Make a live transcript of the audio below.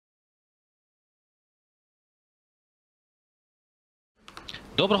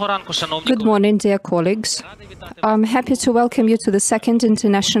Good morning, dear colleagues. I'm happy to welcome you to the second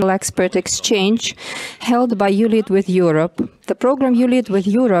International Expert Exchange held by You Lead with Europe. The program You Lead with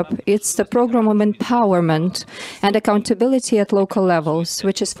Europe, it's the program of empowerment and accountability at local levels,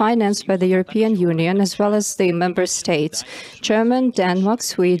 which is financed by the European Union as well as the member states, Germany, Denmark,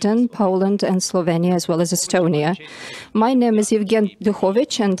 Sweden, Poland and Slovenia, as well as Estonia. My name is Evgen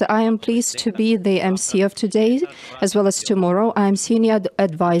Duhovich, and I am pleased to be the MC of today as well as tomorrow. I am Senior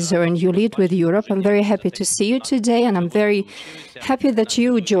Advisor in You Lead with Europe. I'm very happy to see you today, and I'm very happy that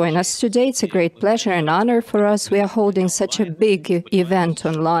you join us today. It's a great pleasure and honor for us. We are holding such a big event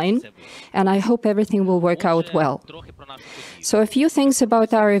online, and I hope everything will work out well. So a few things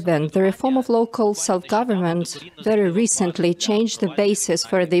about our event. The reform of local self-government very recently changed the basis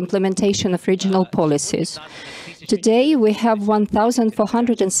for the implementation of regional policies. Today, we have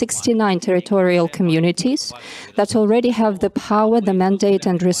 1,469 territorial communities that already have the power, the mandate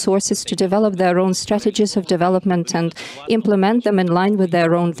and resources to develop their own strategies of development and implement them in line with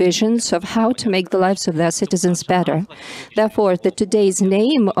their own visions of how to make the lives of their citizens better. Therefore, today's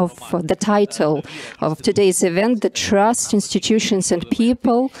name of the title of today's event, The Trust, Institutions and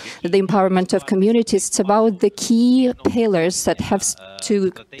People, the Empowerment of Communities, it's about the key pillars that have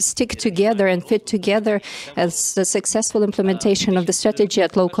to stick together and fit together as the successful implementation of the strategy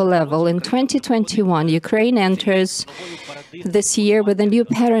at local level. In 2021, Ukraine enters this year with a new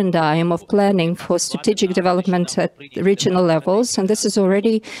paradigm of planning for strategic development at regional levels, and this is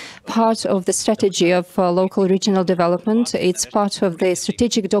already part of the strategy of local regional development. It's part of the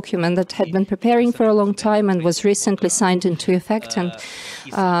strategic document that had been preparing for a long time and was recently signed into effect, and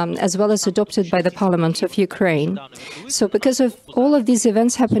as well as adopted by the Parliament of Ukraine. So because of all of these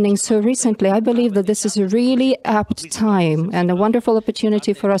events happening so recently, I believe that this is a really apt time and a wonderful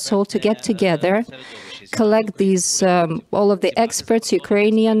opportunity for us all to get together, collect these all of the experts,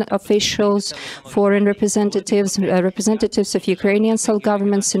 Ukrainian officials, foreign representatives, representatives of Ukrainian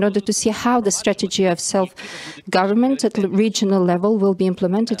self-governments, in order to see how the strategy of self-government at regional level will be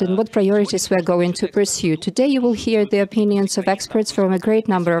implemented and what priorities we are going to pursue. Today you will hear the opinions of experts from a great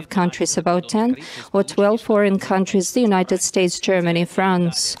number of countries, about 10 or 12 foreign countries: the United States, Germany,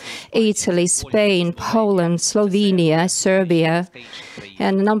 France, Italy, Spain, Poland, Slovenia, Serbia,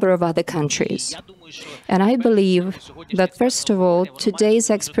 and a number of other countries. And I believe that, first of all, today's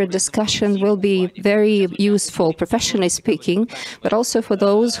expert discussion will be very useful, professionally speaking, but also for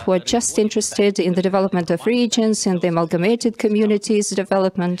those who are just interested in the development of regions and the amalgamated communities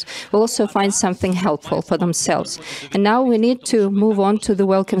development will also find something helpful for themselves. And now we need to move on to the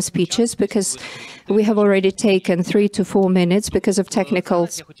welcome speeches, because we have already taken 3 to 4 minutes because of technical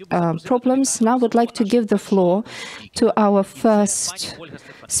problems. Now I would like to give the floor to our first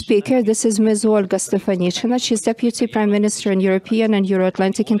speaker. This is Ms. Olga Stefanishyna. She's Deputy Prime Minister in European and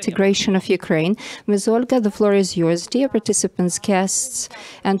Euro-Atlantic Integration of Ukraine. Ms. Olga, the floor is yours. Dear participants, guests,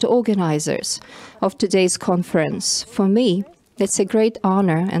 and organizers of today's conference, for me, it's a great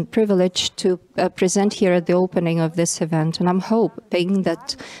honor and privilege to present here at the opening of this event, and I'm hoping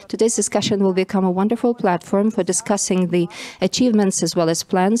that today's discussion will become a wonderful platform for discussing the achievements as well as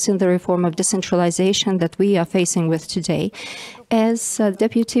plans in the reform of decentralization that we are facing with today. As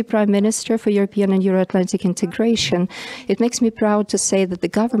Deputy Prime Minister for European and Euro-Atlantic integration, it makes me proud to say that the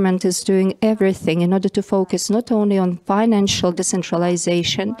government is doing everything in order to focus not only on financial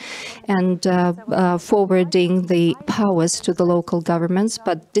decentralization and forwarding the powers to the local governments,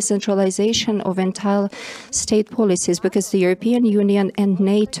 but decentralization of entire state policies, because the European Union and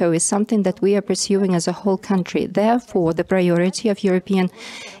NATO is something that we are pursuing as a whole country. Therefore, the priority of European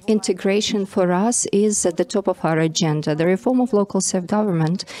integration for us is at the top of our agenda. The reform of local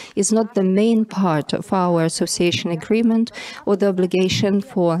self-government is not the main part of our association agreement or the obligation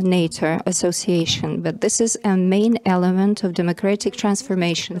for NATO association, but this is a main element of democratic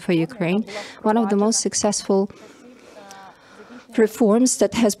transformation for Ukraine, one of the most successful reforms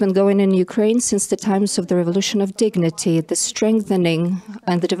that has been going in Ukraine since the times of the Revolution of Dignity, the strengthening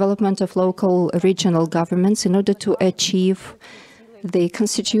and the development of local regional governments in order to achieve the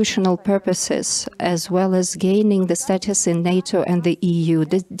constitutional purposes, as well as gaining the status in NATO and the EU.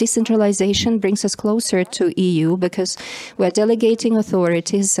 The decentralization brings us closer to EU because we are delegating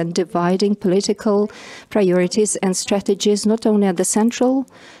authorities and dividing political priorities and strategies not only at the central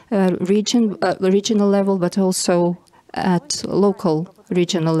regional level, but also at local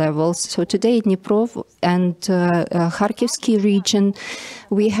regional levels. So today in Dnipro and Kharkivsky region,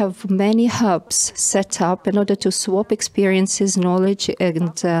 we have many hubs set up in order to swap experiences, knowledge,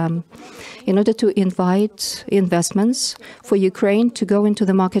 and in order to invite investments for Ukraine to go into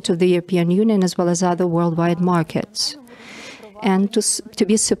the market of the European Union as well as other worldwide markets. and to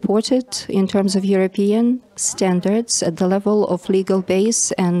be supported in terms of European standards at the level of legal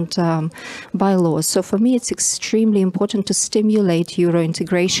base and bylaws. So for me, it's extremely important to stimulate Euro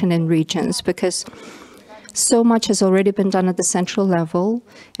integration in regions, because so much has already been done at the central level,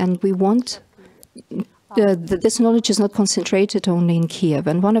 and we want this knowledge is not concentrated only in Kiev.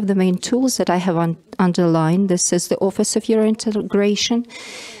 And one of the main tools that I have underlined, this is the Office of Euro Integration.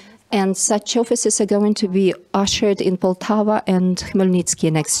 And such offices are going to be ushered in Poltava and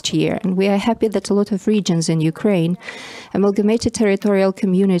Khmelnytsky next year. And we are happy that a lot of regions in Ukraine, amalgamated territorial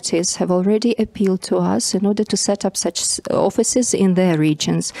communities, have already appealed to us in order to set up such offices in their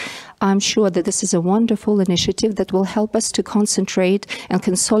regions. I'm sure that this is a wonderful initiative that will help us to concentrate and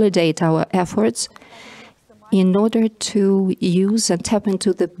consolidate our efforts in order to use and tap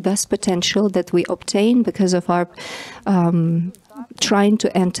into the best potential that we obtain because of our trying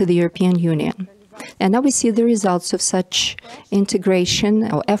to enter the European Union. And now we see the results of such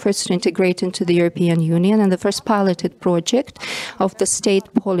integration, or efforts to integrate into the European Union, and the first piloted project of the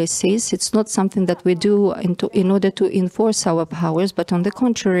state policies. It's not something that we do in order to enforce our powers, but on the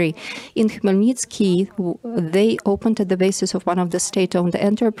contrary, in Khmelnytsky, they opened at the basis of one of the state-owned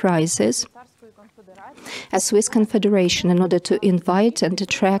enterprises a Swiss Confederation in order to invite and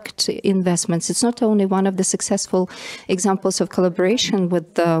attract investments. It's not only one of the successful examples of collaboration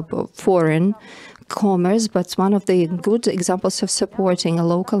with the foreign commerce, but one of the good examples of supporting a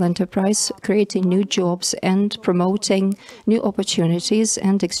local enterprise, creating new jobs and promoting new opportunities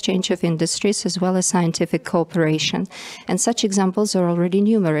and exchange of industries, as well as scientific cooperation. And such examples are already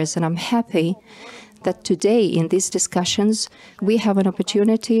numerous, and I'm happy that today in these discussions we have an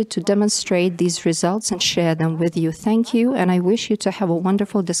opportunity to demonstrate these results and share them with you. Thank you, and I wish you to have a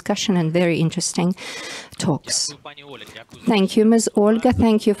wonderful discussion and very interesting talks. Thank you, Ms. Olga.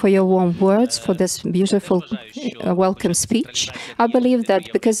 Thank you for your warm words, for this beautiful welcome speech. I believe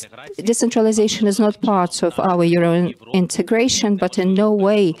that because decentralization is not part of our Euro integration, but in no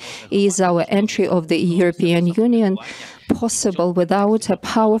way is our entry of the European Union possible without a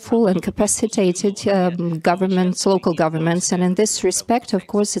powerful and capacitated governments, local governments, and in this respect, of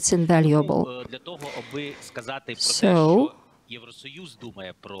course, it's invaluable. So,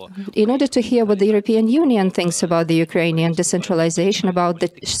 in order to hear what the European Union thinks about the Ukrainian decentralization, about the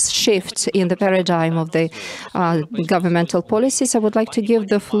shift in the paradigm of the governmental policies, I would like to give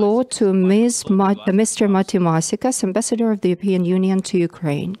the floor to Mr. Matti Maasikas, Ambassador of the European Union to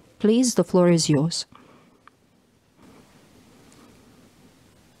Ukraine. Please, the floor is yours.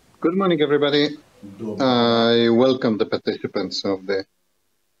 Good morning, everybody. I welcome the participants of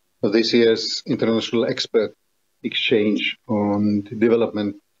this year's International Expert Exchange on the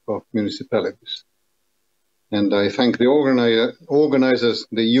Development of Municipalities. And I thank the organizers,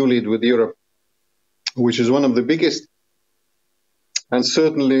 the ULEAD with Europe, which is one of the biggest and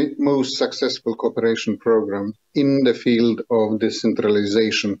certainly most successful cooperation programs in the field of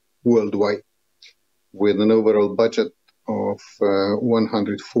decentralization worldwide, with an overall budget of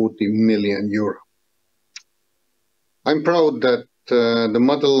 140 million euro. I'm proud that the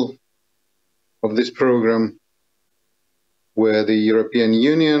model of this program, where the European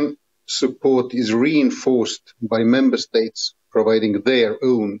Union support is reinforced by member states providing their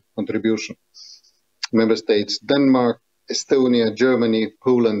own contribution. Member states Denmark, Estonia, Germany,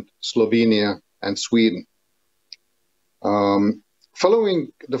 Poland, Slovenia, and Sweden.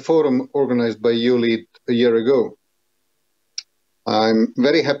 Following the forum organized by ULEAD a year ago, I'm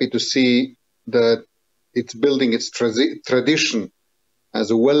very happy to see that it's building its tradition as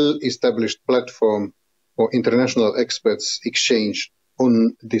a well-established platform for international experts exchange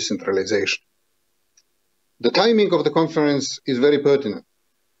on decentralization. The timing of the conference is very pertinent.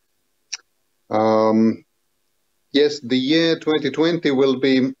 Yes, the year 2020 will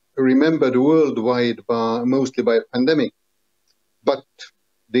be remembered worldwide mostly by a pandemic, but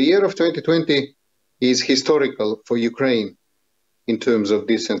the year of 2020 is historical for Ukraine in terms of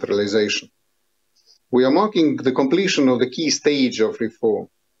decentralization. We are marking the completion of the key stage of reform.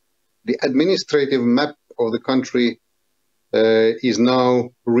 The administrative map of the country is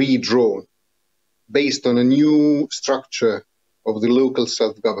now redrawn based on a new structure of the local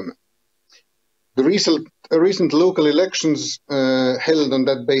self-government. The recent local elections held on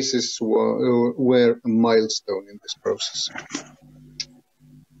that basis were a milestone in this process.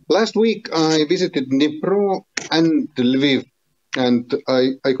 Last week, I visited Dnipro and Lviv, and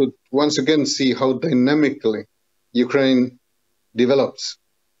I could once again see how dynamically Ukraine develops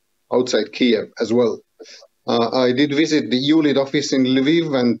outside Kiev as well. I did visit the ULEAD office in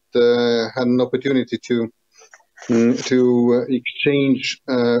Lviv and had an opportunity to exchange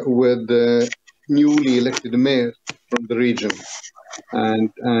with the newly elected mayor from the region,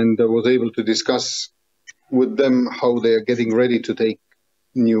 and I was able to discuss with them how they are getting ready to take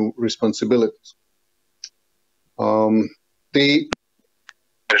new responsibilities. The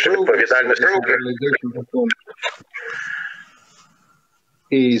reform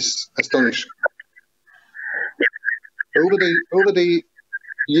is astonishing. Over the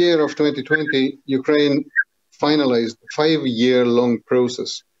year of 2020, Ukraine finalized a 5-year-long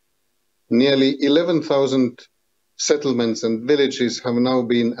process. Nearly 11,000 settlements and villages have now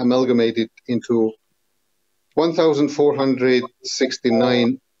been amalgamated into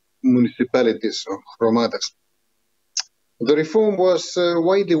 1,469 municipalities or hromadas. The reform was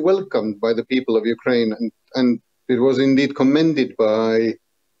widely welcomed by the people of Ukraine, and it was indeed commended by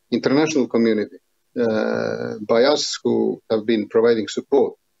international community, by us who have been providing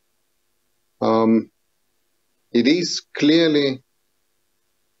support. It is clearly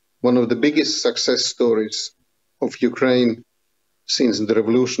one of the biggest success stories of Ukraine since the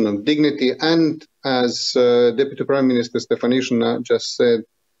Revolution of Dignity, and as Deputy Prime Minister Stefanishyna just said,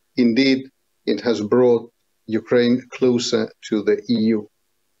 indeed, it has brought Ukraine closer to the EU.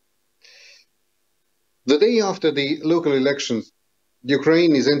 The day after the local elections,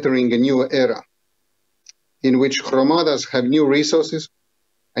 Ukraine is entering a new era in which hromadas have new resources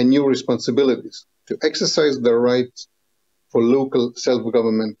and new responsibilities to exercise their rights for local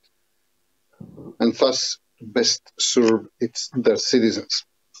self-government and thus best serve their citizens.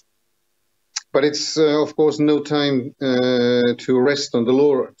 But it's, of course, no time to rest on the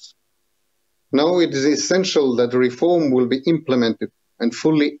laurels. Now it is essential that the reform will be implemented and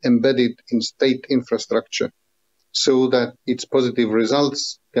fully embedded in state infrastructure so that its positive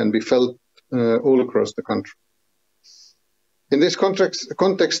results can be felt all across the country. In this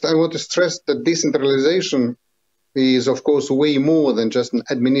context, I want to stress that decentralization is, of course, way more than just an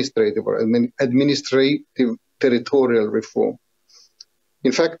administrative or administrative territorial reform.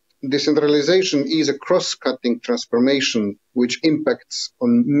 In fact, decentralization is a cross-cutting transformation which impacts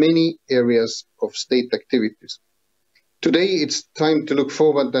on many areas of state activities. Today, it's time to look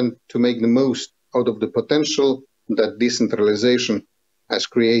forward and to make the most out of the potential that decentralization has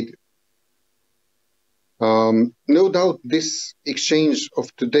created. No doubt this exchange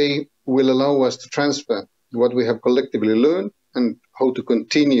of today will allow us to transfer what we have collectively learned and how to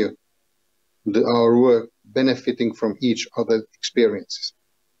continue our work benefiting from each other's experiences.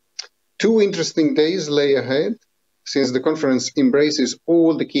 2 interesting days lay ahead, since the conference embraces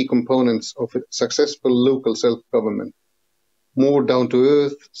all the key components of a successful local self-government, more down to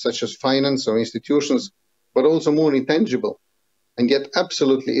earth, such as finance or institutions, but also more intangible, and yet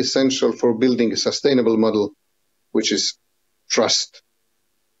absolutely essential for building a sustainable model, which is trust.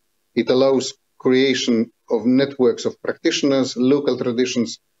 It allows creation of networks of practitioners, local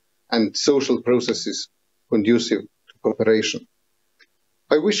traditions, and social processes conducive to cooperation.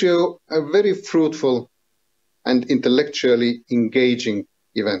 I wish you a very fruitful and intellectually engaging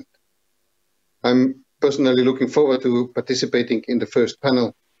event. I'm personally looking forward to participating in the first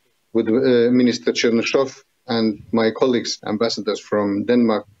panel with Minister Chernyshov and my colleagues, ambassadors from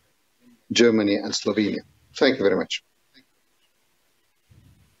Denmark, Germany, and Slovenia. Thank you very much.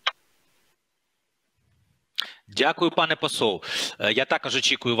 Дякую, пане посол. Я також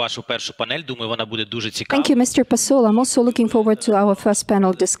очікую вашу першу панель. Думаю, вона буде дуже цікава. Thank you, Mr. Posol. I'm also looking forward to our first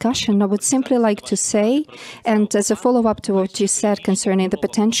panel discussion. I would simply like to say, and as a follow-up to what you said concerning the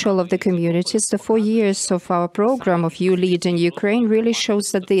potential of the communities, the 4 years of our program of You Lead in Ukraine really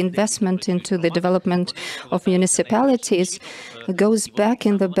shows that the investment into the development of municipalities goes back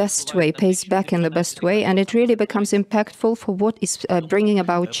in the best way, pays back in the best way, and it really becomes impactful for what is bringing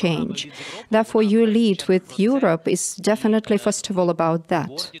about change. Therefore, You Lead with Europe is definitely, first of all, about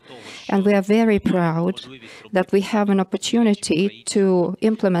that. And we are very proud that we have an opportunity to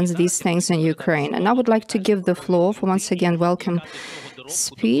implement these things in Ukraine. And I would like to give the floor for, once again, welcome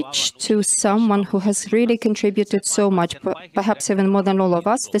speech to someone who has really contributed so much, perhaps even more than all of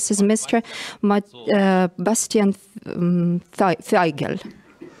us. This is Mr. Bastian Veigel,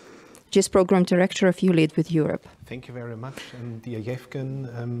 GIS Program Director of You Lead with Europe. Thank you very much, dear Yevgen.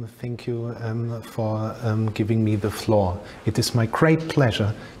 Thank you for giving me the floor. It is my great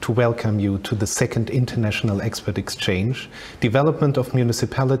pleasure to welcome you to the second International Expert Exchange, Development of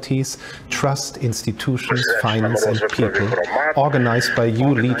Municipalities, Trust, Institutions, Finance and People, organized by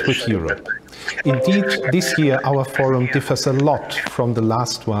You Lead with Europe. Indeed, this year our forum differs a lot from the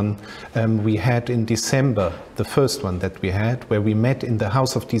last one we had in December, the first one that we had, where we met in the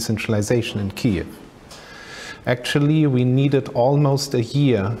House of Decentralization in Kiev. Actually, we needed almost a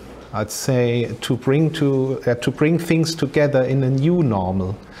year I'd say, to bring things together in a new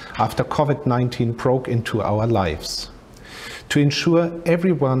normal after COVID-19 broke into our lives. To ensure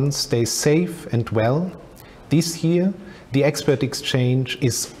everyone stays safe and well, this year the Expert Exchange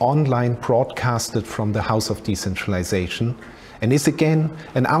is online broadcasted from the House of Decentralization and is again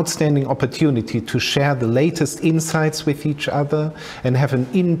an outstanding opportunity to share the latest insights with each other and have an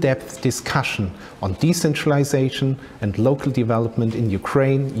in-depth discussion on decentralization and local development in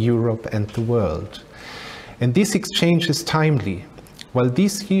Ukraine, Europe and the world. And this exchange is timely. While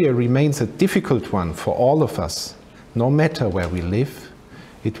this year remains a difficult one for all of us, no matter where we live,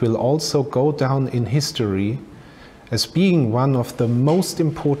 it will also go down in history as being one of the most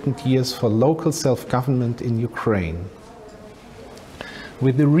important years for local self-government in Ukraine.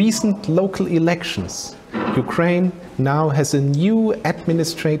 With the recent local elections, Ukraine now has a new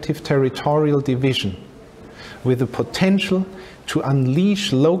administrative territorial division with the potential to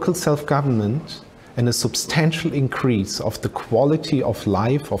unleash local self-government and a substantial increase of the quality of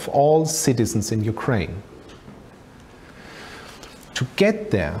life of all citizens in Ukraine. To get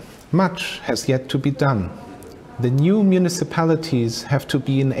there, much has yet to be done. The new municipalities have to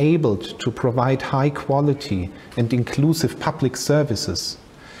be enabled to provide high quality and inclusive public services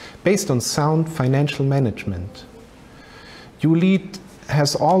based on sound financial management. ULEAD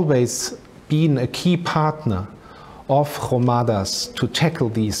has always been a key partner of Hromadas to tackle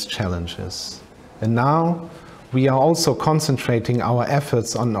these challenges. And now we are also concentrating our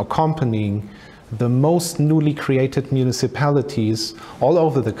efforts on accompanying the most newly created municipalities all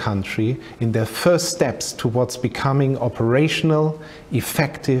over the country in their first steps towards becoming operational,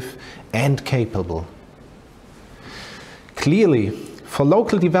 effective and capable. Clearly, for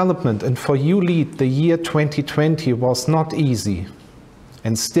local development and for ULEAD, the year 2020 was not easy,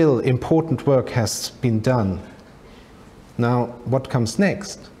 and still important work has been done. Now, what comes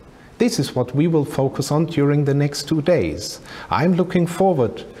next? This is what we will focus on during the next 2 days. I'm looking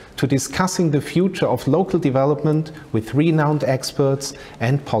forward to discussing the future of local development with renowned experts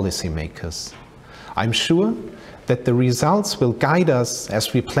and policymakers. I'm sure that the results will guide us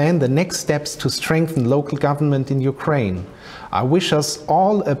as we plan the next steps to strengthen local government in Ukraine. I wish us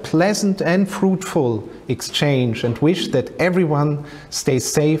all a pleasant and fruitful exchange and wish that everyone stays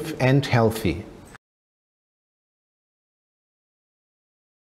safe and healthy.